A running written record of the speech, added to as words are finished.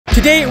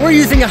Today, we're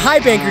using a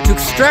Highbanker to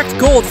extract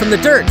gold from the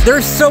dirt.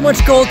 There's so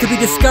much gold to be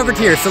discovered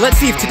here, so let's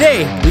see if today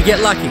we get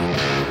lucky.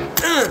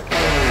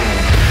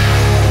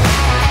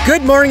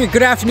 Good morning and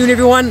good afternoon,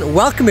 everyone.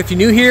 Welcome if you're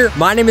new here.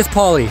 My name is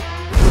Pauly.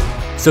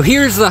 So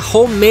here's the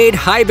homemade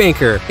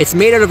Highbanker. It's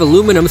made out of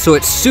aluminum, so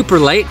it's super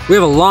light. We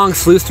have a long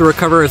sluice to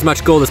recover as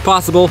much gold as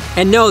possible.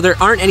 And no,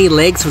 there aren't any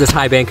legs for this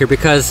Highbanker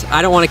because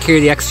I don't want to carry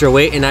the extra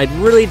weight, and I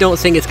really don't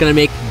think it's gonna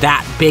make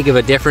that big of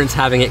a difference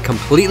having it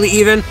completely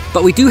even.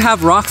 But we do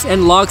have rocks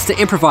and logs to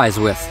improvise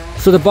with.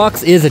 So the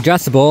box is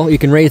adjustable. You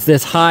can raise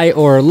this high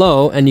or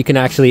low, and you can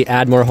actually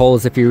add more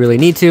holes if you really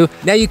need to.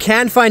 Now you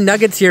can find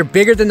nuggets here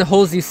bigger than the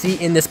holes you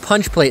see in this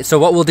punch plate. So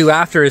what we'll do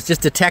after is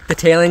just detect the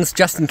tailings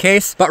just in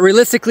case. But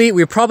realistically,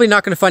 we're probably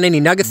not gonna find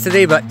any nuggets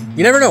today, but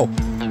you never know.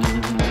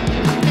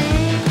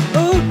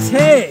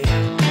 Okay.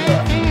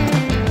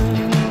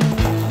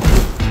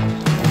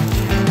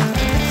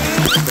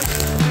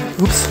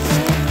 Oops.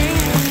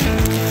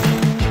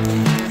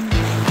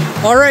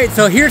 All right,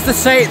 so here's the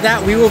site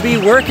that we will be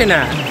working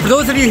at. For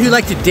those of you who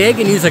like to dig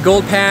and use a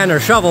gold pan or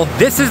shovel,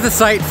 this is the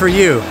site for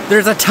you.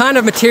 There's a ton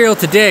of material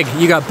to dig.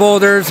 You got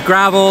boulders,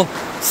 gravel,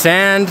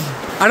 sand.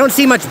 I don't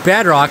see much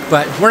bedrock,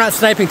 but we're not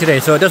sniping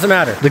today, so it doesn't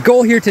matter. The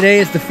goal here today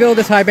is to fill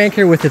this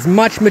Highbanker with as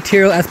much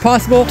material as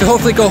possible to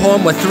hopefully go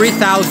home with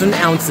 3,000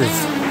 ounces.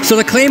 So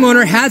the claim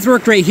owner has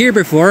worked right here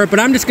before, but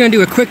I'm just gonna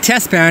do a quick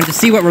test pan to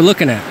see what we're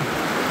looking at.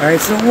 All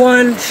right, so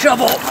one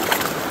shovel,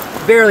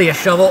 barely a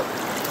shovel.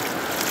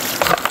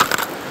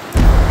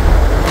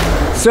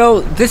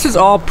 So this is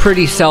all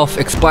pretty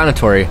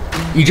self-explanatory.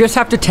 You just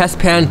have to test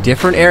pan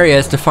different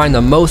areas to find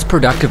the most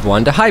productive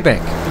one to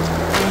Highbank.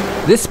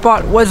 This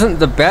spot wasn't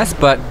the best,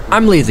 but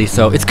I'm lazy,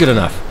 so it's good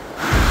enough.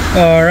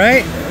 All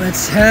right,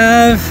 let's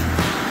have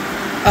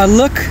a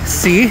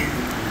look-see.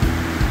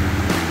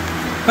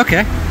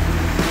 Okay,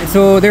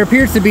 so there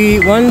appears to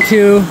be 1,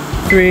 2,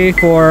 3,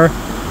 4,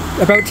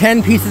 about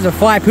 10 pieces of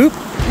fly poop.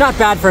 Not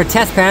bad for a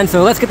test pan,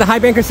 so let's get the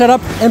Highbanker set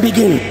up and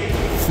begin.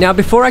 Now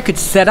before I could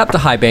set up the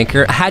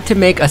Highbanker, I had to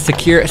make a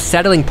secure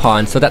settling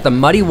pond so that the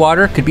muddy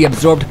water could be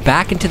absorbed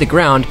back into the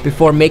ground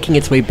before making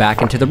its way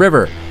back into the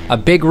river. A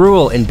big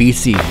rule in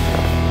BC.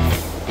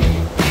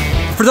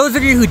 For those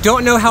of you who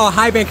don't know how a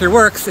Highbanker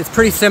works, it's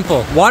pretty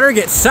simple. Water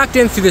gets sucked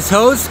in through this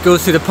hose,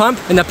 goes through the pump,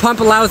 and the pump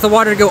allows the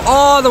water to go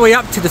all the way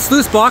up to the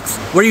sluice box,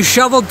 where you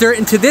shovel dirt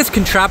into this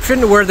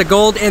contraption where the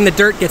gold and the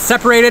dirt get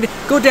separated,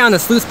 go down the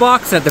sluice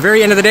box, and at the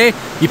very end of the day,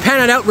 you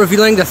pan it out,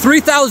 revealing the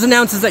 3,000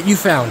 ounces that you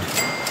found.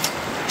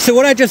 So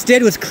what I just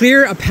did was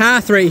clear a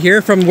path right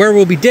here from where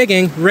we'll be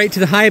digging right to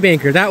the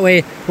Highbanker. That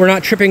way we're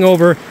not tripping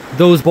over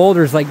those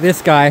boulders like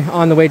this guy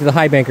on the way to the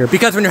Highbanker.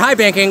 Because when you're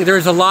Highbanking,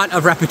 there's a lot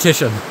of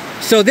repetition.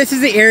 So this is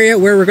the area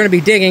where we're gonna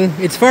be digging.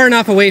 It's far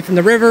enough away from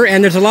the river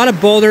and there's a lot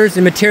of boulders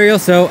and material,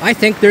 so I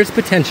think there's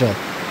potential.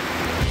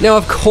 Now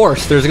of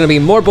course, there's gonna be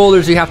more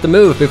boulders you have to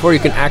move before you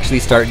can actually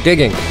start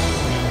digging.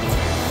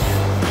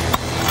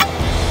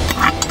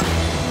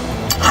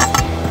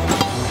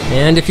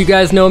 And if you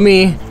guys know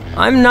me,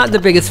 I'm not the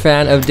biggest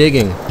fan of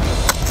digging.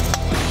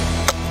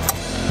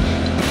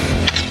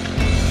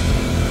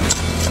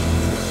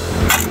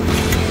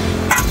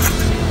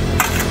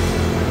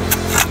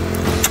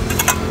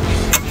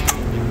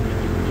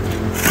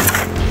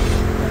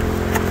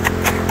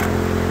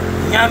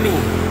 Yummy.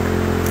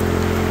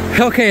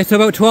 Okay, so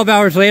about 12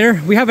 hours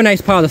later, we have a nice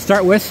pile to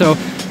start with, so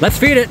let's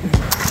feed it.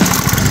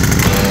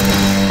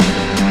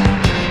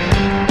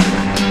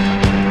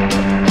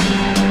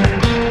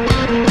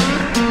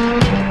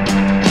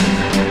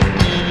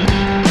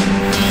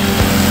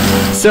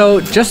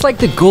 So just like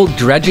the gold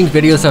dredging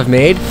videos I've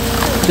made,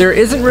 there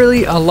isn't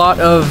really a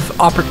lot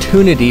of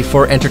opportunity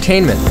for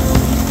entertainment.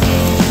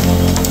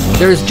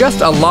 There's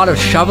just a lot of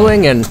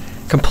shoveling and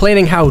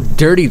complaining how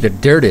dirty the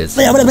dirt is.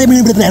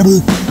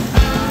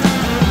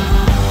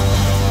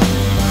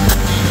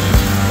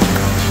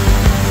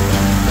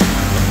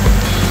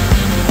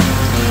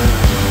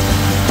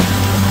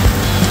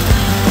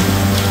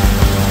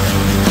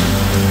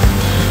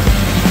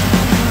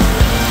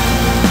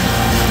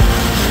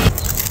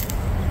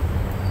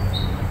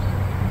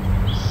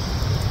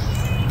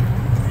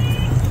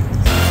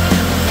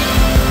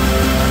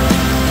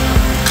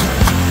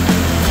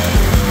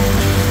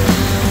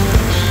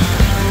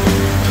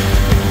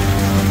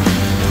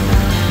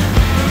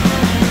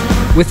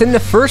 Within the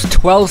first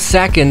 12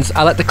 seconds,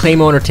 I let the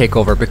claim owner take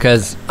over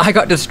because I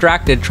got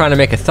distracted trying to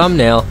make a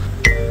thumbnail,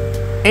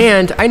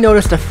 and I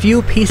noticed a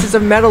few pieces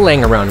of metal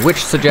laying around,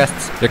 which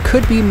suggests there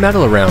could be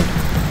metal around.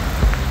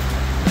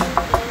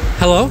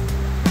 Hello?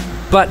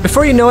 But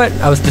before you know it,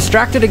 I was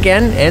distracted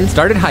again and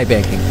started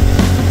Highbanking.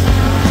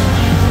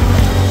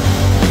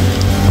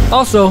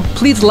 Also,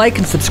 please like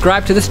and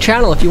subscribe to this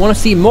channel if you want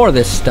to see more of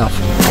this stuff.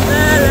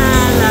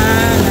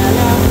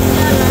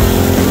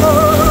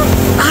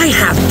 I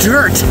have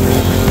dirt!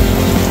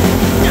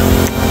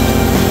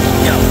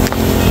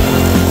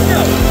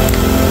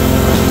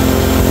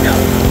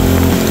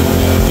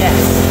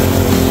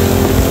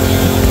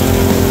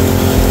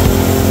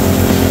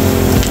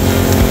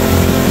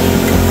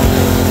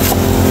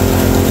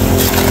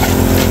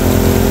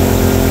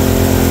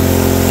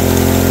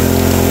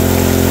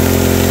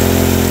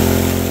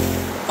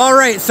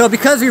 Alright, so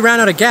because we ran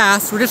out of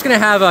gas, we're just gonna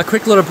have a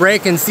quick little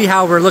break and see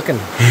how we're looking.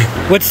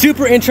 What's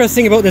super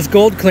interesting about this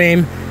gold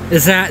claim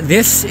is that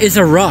this is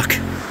a rock.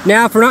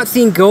 Now, if we're not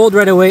seeing gold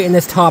right away in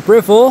this top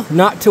riffle,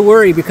 not to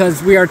worry,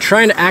 because we are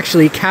trying to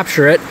actually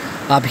capture it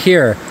up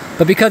here.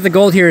 But because the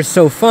gold here is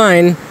so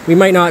fine, we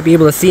might not be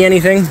able to see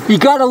anything. You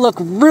gotta look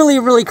really,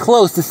 really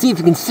close to see if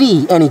you can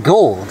see any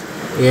gold.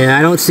 Yeah,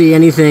 I don't see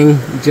anything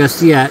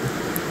just yet.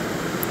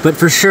 But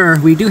for sure,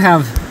 we do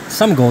have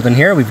some gold in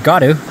here, we've got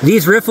to.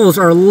 These riffles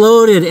are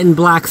loaded in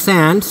black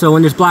sand, so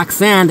when there's black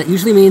sand, that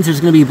usually means there's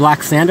gonna be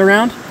black sand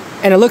around.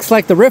 And it looks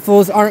like the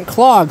riffles aren't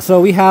clogged,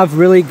 so we have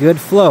really good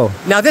flow.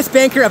 Now this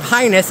banker of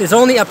highness is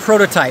only a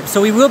prototype,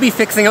 so we will be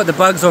fixing out the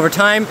bugs over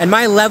time, and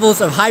my levels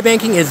of high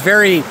banking is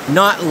very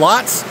not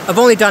lots. I've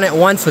only done it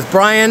once with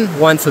Brian,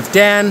 once with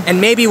Dan,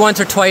 and maybe once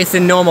or twice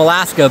in Nome,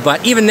 Alaska,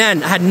 but even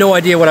then, I had no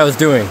idea what I was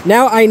doing.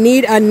 Now I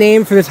need a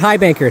name for this high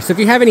banker, so if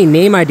you have any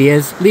name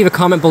ideas, leave a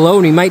comment below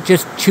and we might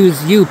just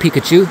choose you,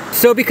 Pikachu.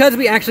 So because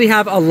we actually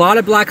have a lot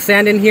of black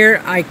sand in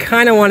here, I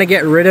kind of want to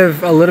get rid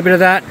of a little bit of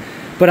that.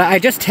 But I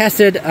just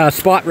tested a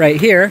spot right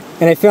here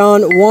and I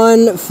found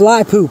one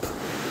fly poop.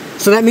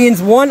 So that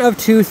means one of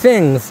two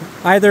things.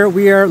 Either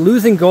we are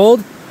losing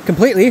gold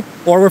completely,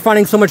 or we're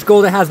finding so much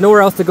gold it has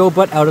nowhere else to go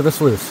but out of the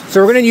sluice.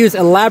 So we're gonna use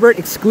elaborate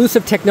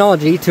exclusive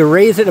technology to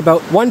raise it about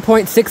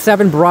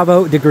 1.67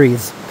 Bravo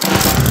degrees.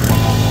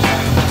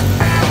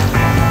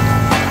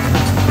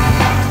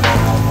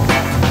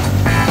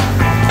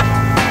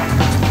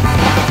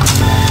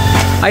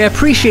 I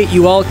appreciate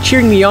you all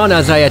cheering me on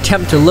as I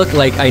attempt to look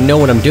like I know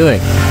what I'm doing.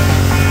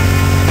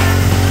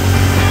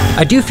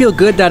 I do feel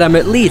good that I'm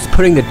at least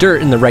putting the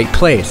dirt in the right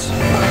place.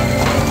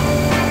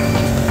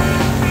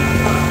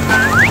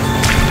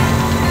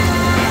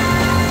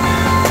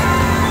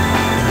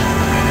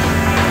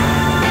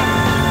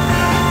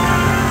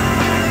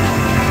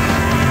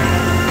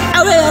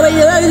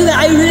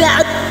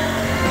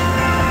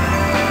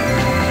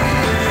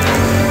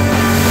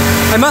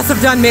 I must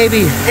have done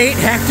maybe 8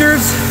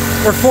 hectares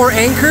or 4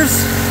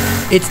 anchors.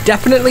 It's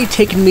definitely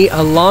taken me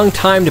a long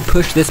time to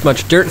push this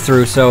much dirt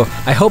through, so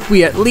I hope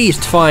we at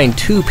least find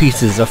 2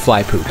 pieces of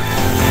fly poop.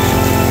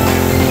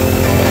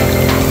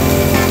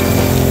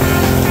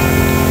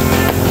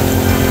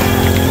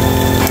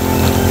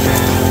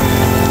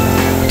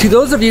 To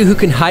those of you who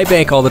can high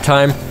bank all the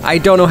time, I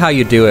don't know how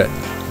you do it.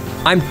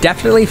 I'm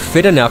definitely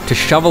fit enough to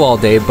shovel all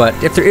day, but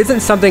if there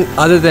isn't something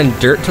other than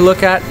dirt to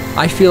look at,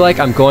 I feel like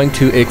I'm going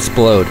to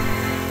explode.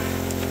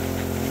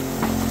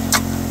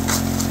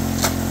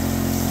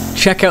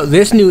 Check out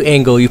this new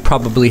angle you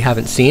probably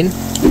haven't seen.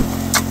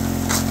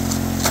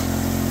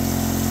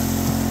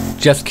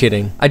 Just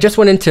kidding. I just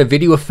went into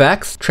video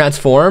effects,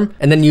 transform,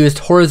 and then used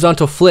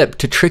horizontal flip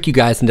to trick you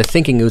guys into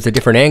thinking it was a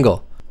different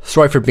angle.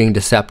 Sorry for being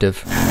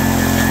deceptive.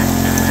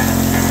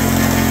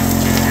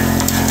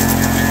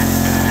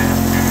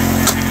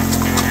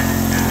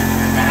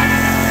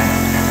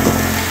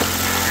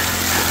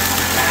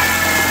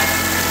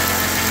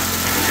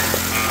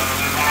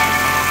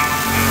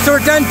 So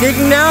we're done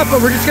digging now,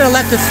 but we're just gonna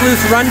let the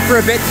sluice run for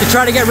a bit to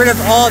try to get rid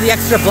of all the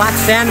extra black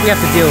sand we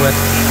have to deal with.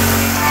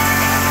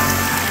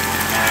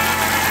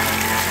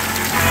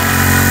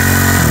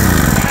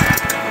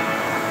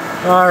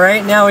 All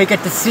right, now we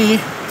get to see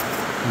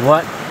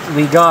what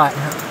we got.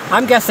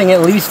 I'm guessing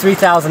at least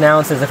 3,000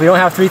 ounces. If we don't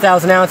have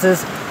 3,000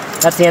 ounces,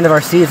 that's the end of our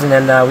season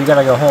and we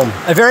gotta go home.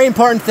 A very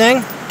important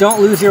thing,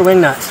 don't lose your wing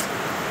nuts.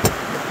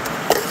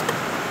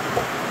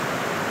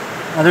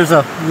 Now there's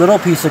a little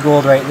piece of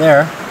gold right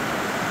there.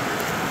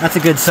 That's a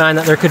good sign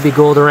that there could be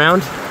gold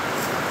around.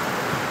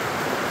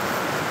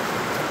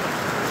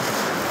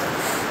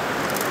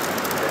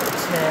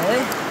 Okay.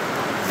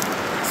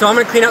 So I'm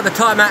gonna clean out the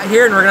top mat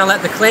here and we're gonna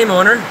let the claim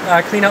owner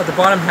clean out the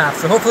bottom half.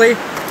 So hopefully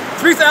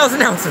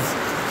 3,000 ounces.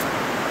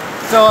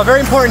 So a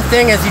very important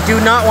thing is you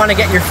do not want to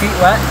get your feet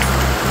wet.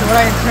 So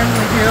what I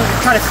internally do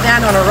is try to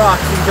stand on a rock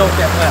so you don't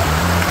get wet.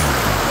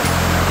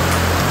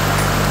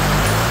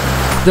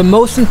 The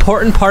most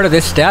important part of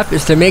this step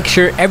is to make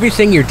sure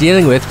everything you're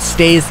dealing with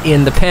stays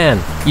in the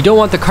pan. You don't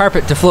want the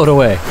carpet to float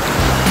away.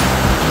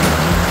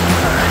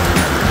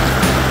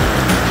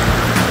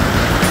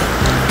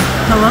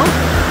 Hello?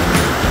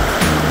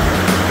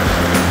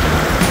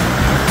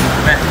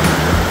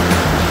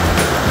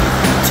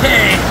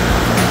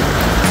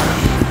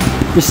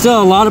 There's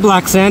still a lot of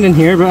black sand in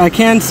here, but I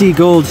can see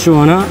gold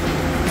showing up.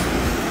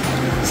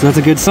 So that's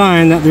a good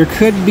sign that there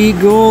could be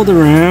gold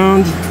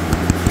around.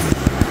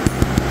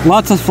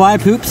 Lots of fly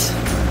poops,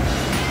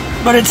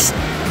 but it's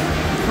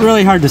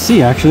really hard to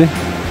see actually.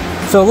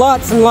 So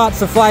lots and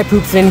lots of fly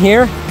poops in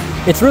here.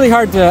 It's really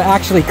hard to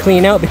actually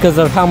clean out because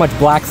of how much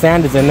black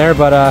sand is in there,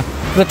 but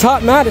the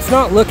top mat, it's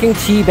not looking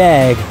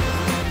teabag.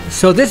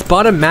 So this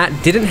bottom mat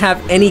didn't have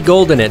any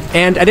gold in it,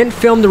 and I didn't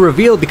film the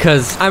reveal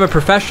because I'm a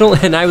professional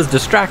and I was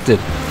distracted.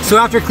 So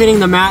after cleaning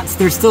the mats,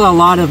 there's still a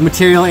lot of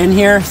material in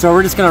here, so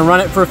we're just gonna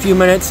run it for a few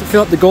minutes,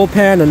 fill up the gold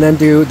pan, and then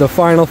do the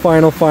final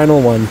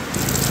one.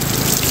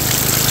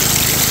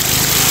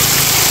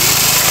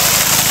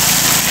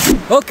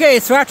 Okay,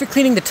 so after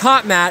cleaning the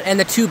top mat and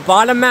the 2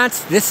 bottom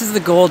mats, this is the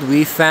gold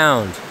we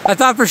found. I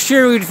thought for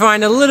sure we'd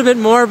find a little bit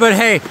more, but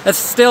hey, that's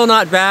still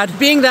not bad.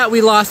 Being that we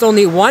lost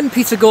only 1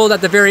 piece of gold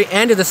at the very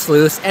end of the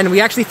sluice, and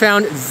we actually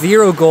found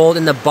 0 gold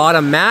in the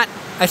bottom mat,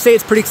 I say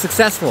it's pretty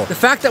successful. The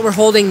fact that we're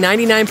holding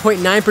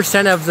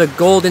 99.9% of the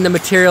gold in the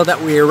material that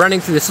we are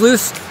running through the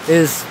sluice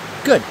is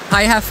good.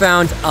 I have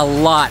found a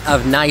lot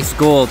of nice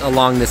gold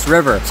along this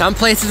river. Some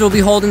places will be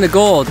holding the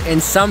gold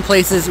and some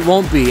places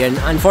won't be, and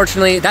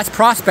unfortunately that's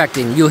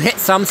prospecting. You'll hit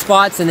some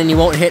spots and then you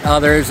won't hit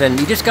others, and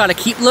you just gotta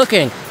keep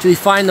looking till you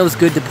find those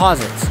good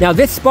deposits. Now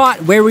this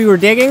spot where we were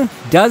digging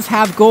does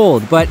have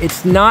gold, but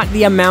it's not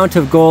the amount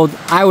of gold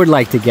I would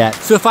like to get.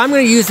 So if I'm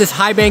gonna use this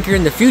Highbanker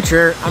in the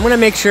future, I'm gonna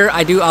make sure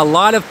I do a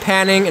lot of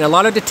panning and a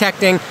lot of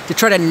detecting to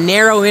try to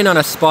narrow in on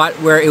a spot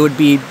where it would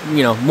be,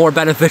 you know, more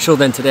beneficial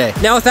than today.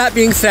 Now with that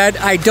being said,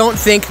 I don't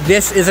think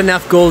this is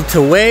enough gold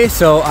to weigh,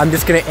 so I'm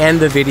just gonna end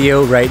the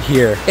video right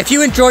here. If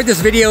you enjoyed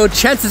this video,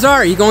 chances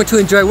are you're going to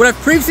enjoy what I've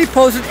previously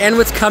posted and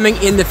what's coming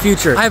in the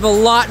future. I have a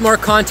lot more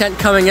content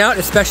coming out,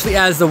 especially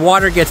as the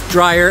water gets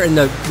drier and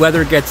the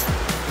weather gets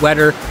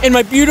wetter. And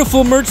my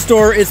beautiful merch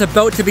store is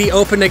about to be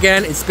open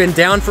again. It's been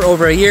down for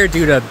over a year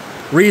due to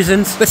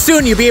reasons. But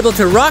soon you'll be able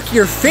to rock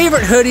your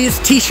favorite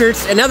hoodies,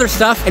 t-shirts, and other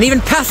stuff, and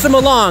even pass them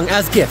along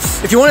as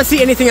gifts. If you want to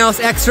see anything else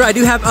extra, I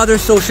do have other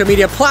social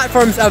media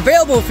platforms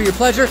available for your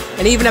pleasure,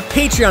 and even a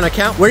Patreon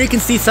account where you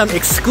can see some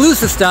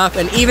exclusive stuff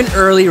and even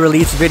early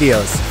release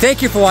videos.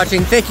 Thank you for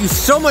watching. Thank you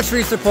so much for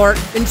your support.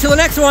 Until the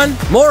next one,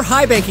 more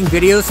Highbanking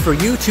videos for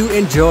you to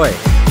enjoy.